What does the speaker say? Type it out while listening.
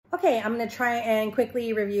Okay, I'm gonna try and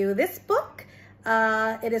quickly review this book.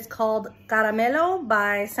 It is called Caramelo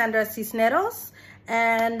by Sandra Cisneros.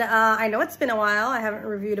 And I know it's been a while. I haven't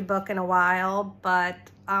reviewed a book in a while, but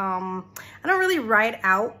I don't really write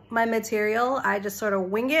out my material. I just sort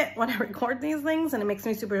of wing it when I record these things, and it makes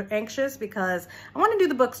me super anxious because I want to do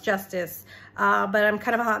the books justice, but I'm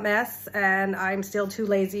kind of a hot mess and I'm still too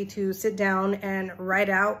lazy to sit down and write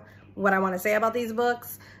out what I want to say about these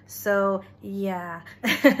books. So yeah,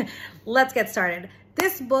 let's get started.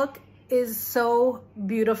 This book is so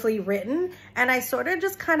beautifully written, and I sort of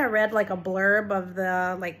just kind of read like a blurb of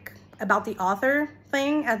the about the author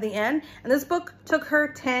thing at the end, and this book took her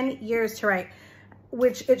 10 years to write,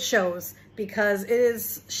 which it shows, because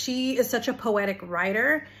she is such a poetic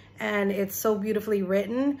writer and it's so beautifully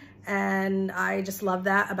written, and I just love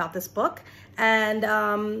that about this book. And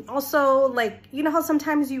also, like, you know how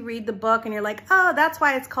sometimes you read the book and you're like, oh, that's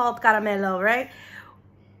why it's called Caramelo, right?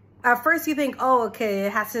 At first you think, oh,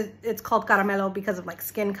 okay, it's called Caramelo because of like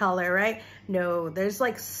skin color, right? No, there's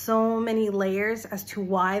like so many layers as to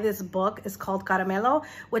why this book is called Caramelo,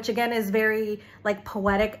 which again is very like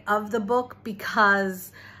poetic of the book,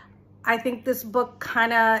 because I think this book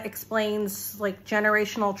kind of explains like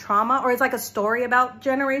generational trauma, or it's like a story about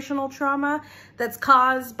generational trauma that's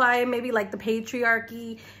caused by maybe like the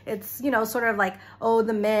patriarchy. It's, you know, sort of like, oh,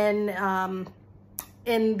 the men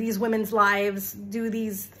in these women's lives do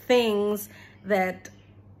these things that,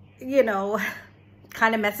 you know,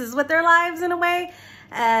 kind of messes with their lives in a way.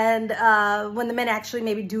 And when the men actually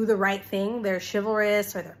maybe do the right thing, they're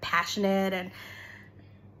chivalrous or they're passionate, and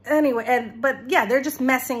anyway, but yeah, they're just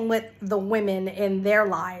messing with the women in their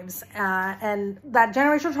lives, and that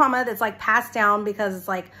generational trauma that's like passed down because it's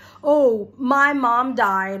like, oh, my mom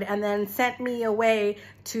died and then sent me away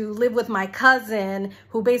to live with my cousin,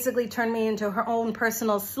 who basically turned me into her own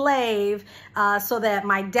personal slave, so that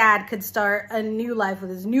my dad could start a new life with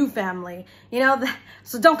his new family, you know.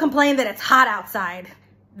 So don't complain that it's hot outside.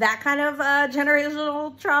 That kind of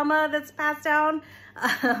generational trauma that's passed down,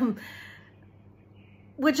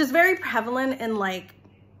 which is very prevalent in like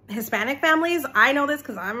Hispanic families. I know this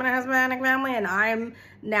because I'm in a Hispanic family, and I'm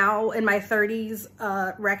now in my 30s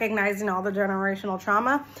recognizing all the generational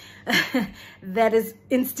trauma that is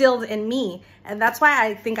instilled in me. And that's why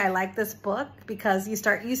I think I like this book, because you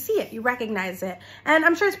see it, you recognize it. And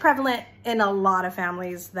I'm sure it's prevalent in a lot of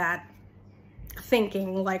families, that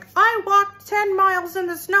thinking like, I walked 10 miles in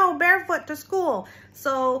the snow barefoot to school,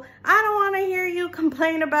 so I don't want to hear you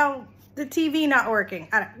complain about the TV not working.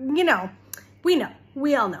 You know,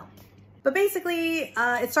 we all know. But basically,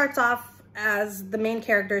 it starts off as the main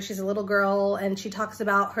character. She's a little girl, and she talks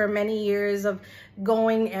about her many years of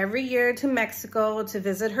going every year to Mexico to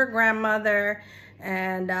visit her grandmother,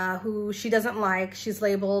 and who she doesn't like. She's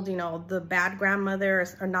labeled, you know, the bad grandmother,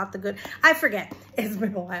 or not the good. I forget. It's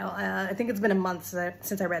been a while. I think it's been a month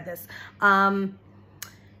since I read this.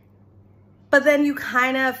 But then you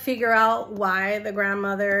kind of figure out why the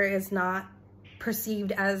grandmother is not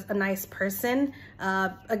perceived as a nice person.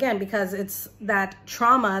 Again, because it's that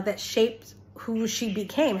trauma that shaped who she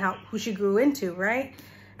became, who she grew into, right?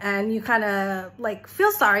 And you kind of like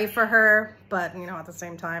feel sorry for her, but you know, at the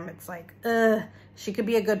same time, it's like, she could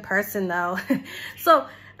be a good person though. So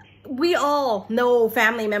we all know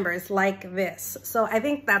family members like this. So I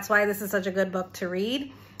think that's why this is such a good book to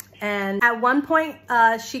read. And at one point,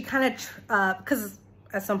 she kind of, because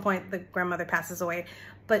at some point the grandmother passes away,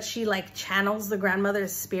 but she like channels the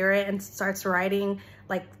grandmother's spirit and starts writing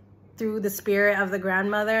like through the spirit of the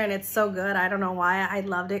grandmother. And it's so good. I don't know why I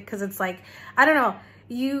loved it, because it's like, I don't know,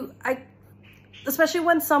 especially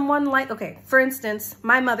when someone like, okay, for instance,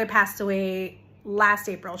 my mother passed away last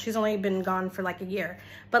April. She's only been gone for like a year,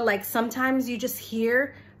 but like sometimes you just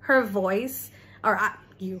hear her voice, or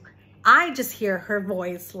I just hear her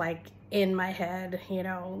voice like in my head, you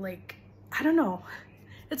know, like, I don't know.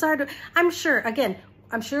 It's hard to, I'm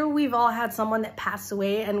sure we've all had someone that passed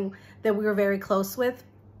away and that we were very close with,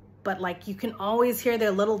 but like you can always hear their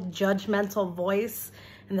little judgmental voice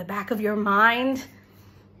in the back of your mind.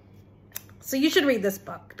 So you should read this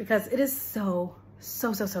book, because it is so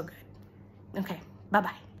good. Okay,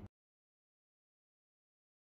 bye-bye.